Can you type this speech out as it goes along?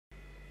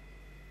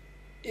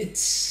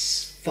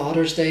It's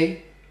Father's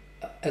Day,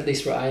 at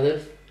least where I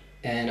live,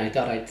 and I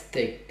thought I'd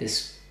take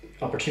this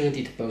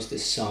opportunity to post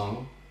this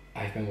song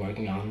I've been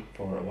working on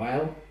for a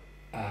while,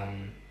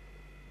 um,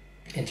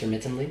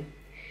 intermittently.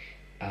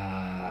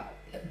 Uh,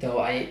 though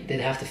I did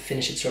have to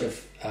finish it sort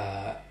of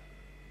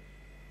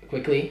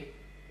quickly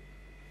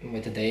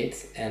with the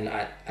date, and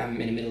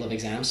I'm in the middle of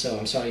exams, so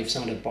I'm sorry if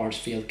some of the parts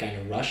feel kind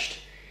of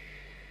rushed.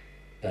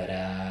 But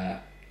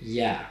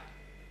yeah,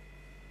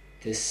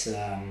 this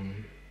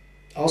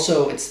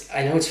also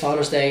I know it's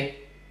Father's Day.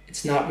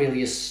 It's not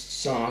really a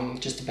song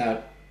just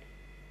about.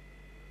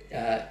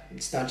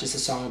 It's not just a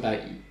song about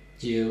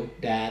you,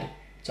 Dad.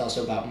 It's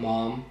also about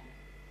Mom.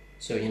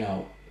 So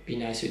be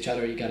nice to each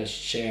other. You gotta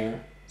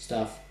share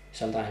stuff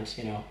sometimes,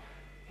 and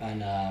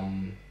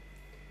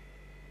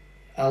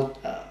I'll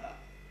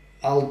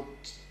I'll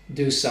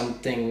do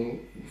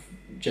something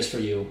just for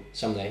you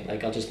someday.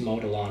 Like I'll just mow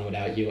the lawn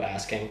without you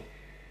asking.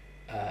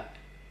 Uh,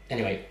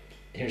 anyway,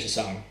 here's a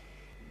song.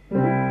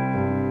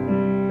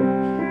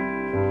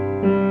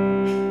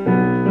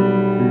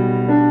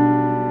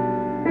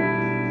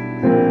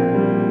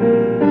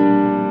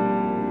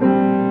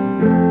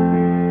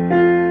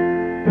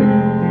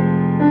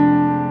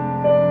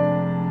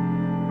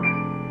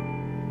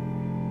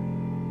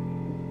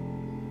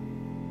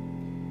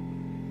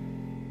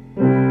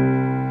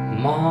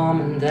 Mom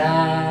and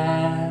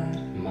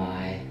Dad,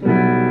 my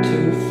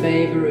two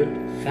favorite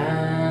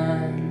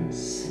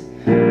fans.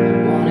 I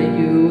wanted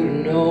you to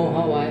know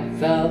how I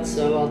felt,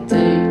 so I'll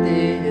take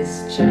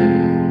this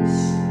chance.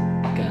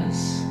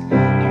 'Cause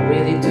I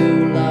really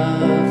do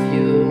love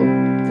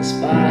you,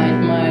 despite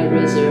my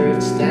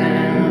reserved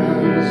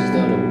stance.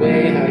 Though the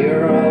way how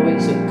you're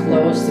always so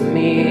close to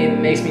me, it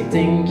makes me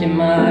think you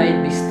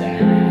might be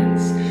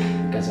stans.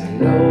 'Cause I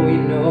know you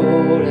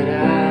know that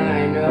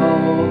I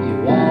know you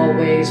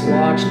always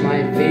watched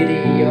my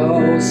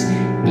videos,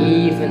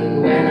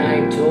 even when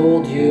I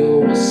told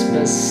you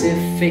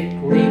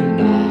specifically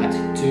not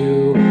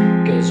to.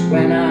 'Cause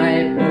when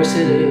I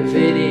posted a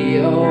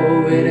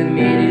video, it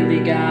immediately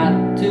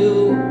got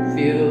 2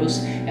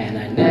 views, and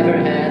I never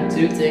had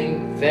to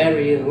think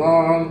very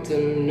long to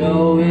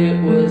know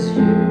it was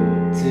you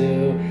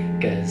too.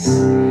 'Cause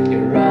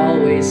you're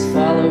always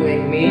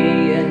following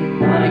me in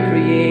my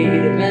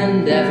creative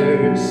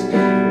endeavors,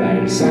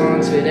 writing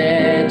songs with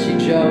edgy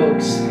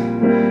jokes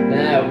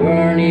that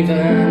weren't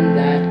even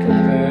that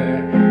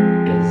clever.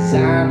 'Cause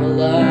I'm a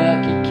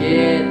lucky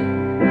kid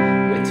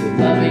with 2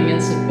 loving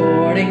and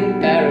supporting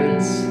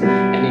parents,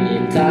 and in the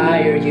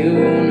entire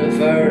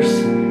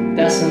universe,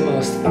 that's the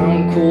most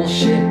uncool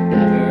shit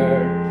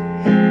ever.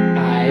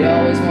 I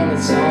always wanted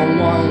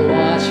someone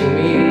watching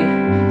me,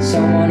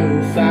 someone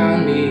who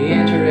found me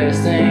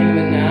interesting,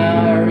 but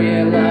now I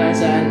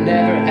realize I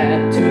never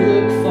had to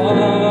look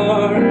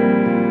far.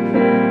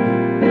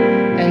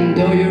 And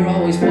though you're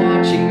always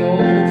watching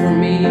over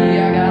me,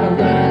 I gotta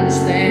learn to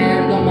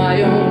stand on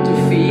my own 2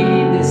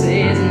 feet. This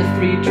isn't a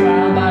free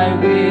trial by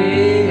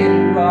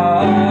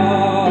WinRAR.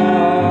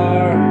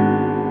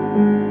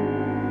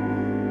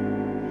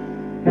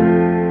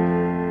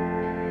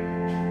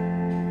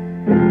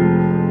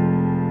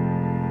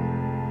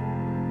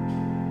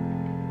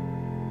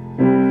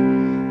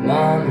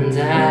 Mom and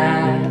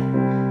Dad,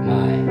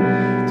 my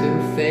 2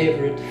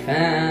 favorite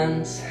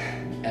fans.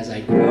 As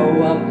I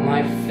grow up,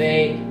 my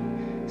fate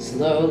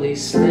slowly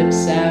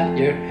slips out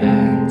your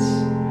hands.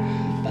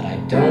 But I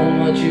don't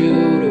want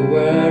you to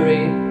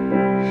worry,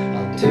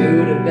 I'll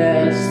do the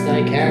best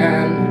I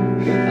can.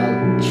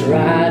 I'll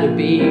try to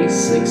be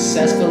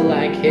successful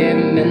like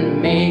him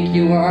and make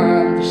you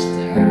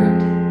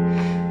understand.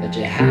 But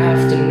you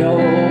have to know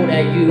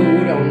that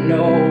you don't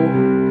know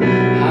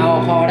how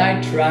hard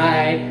I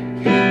tried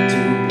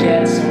to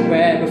get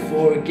somewhere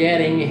before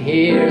getting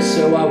here,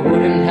 so I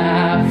wouldn't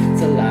have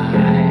to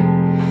lie.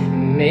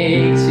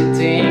 Makes you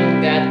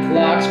think that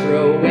clocks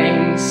grow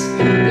wings,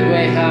 the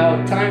way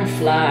how time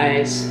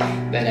flies.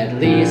 But at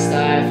least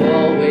I've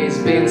always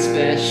been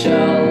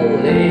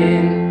special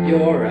in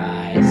your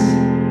eyes.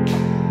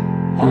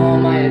 All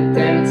my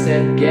attempts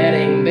at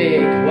getting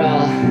big,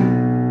 well,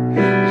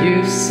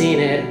 you've seen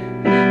it.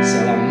 So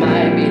I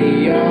might be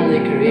the only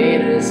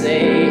creator to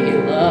say he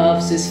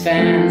loves his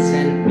fans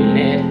and mean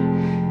it.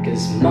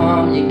 'Cause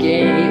Mom, you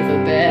gave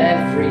up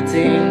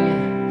everything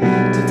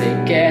to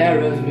take care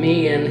of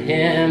me and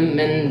him.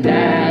 And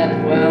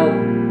Dad, well,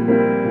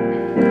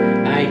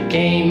 I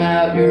came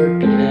out your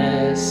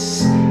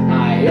penis.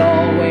 I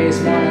always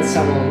wanted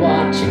someone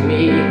watching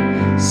me,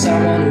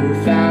 someone who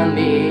found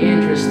me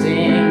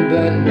interesting.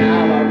 But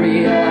now I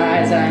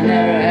realize I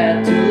never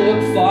had to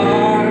look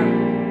far.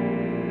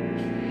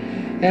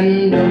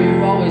 And though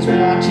you're always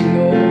watching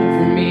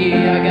over me,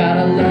 I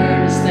gotta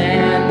learn to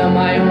stand on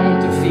my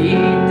own 2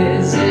 feet.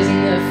 This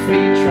isn't a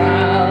free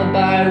trial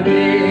by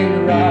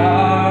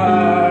WinRAR.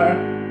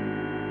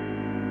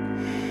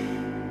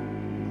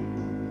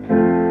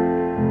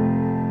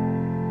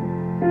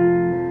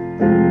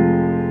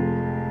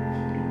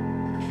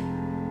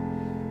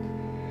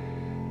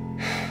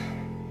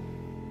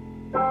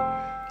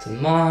 To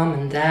Mom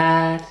and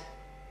Dad,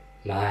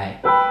 my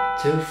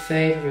two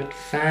favorite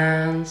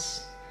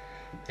fans.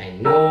 I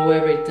know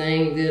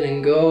everything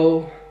didn't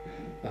go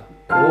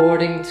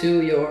according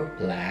to your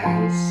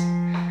plans,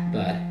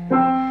 but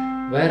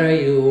whether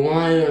you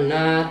want it or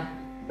not,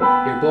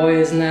 your boy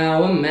is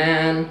now a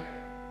man.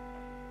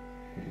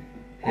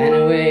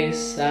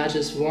 Anyways, I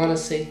just wanna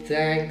say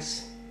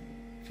thanks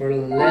for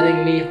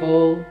letting me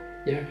hold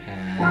your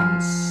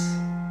hands.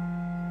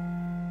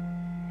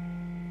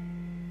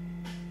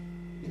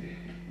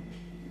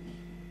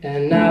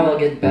 And now I'll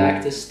get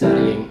back to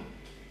studying.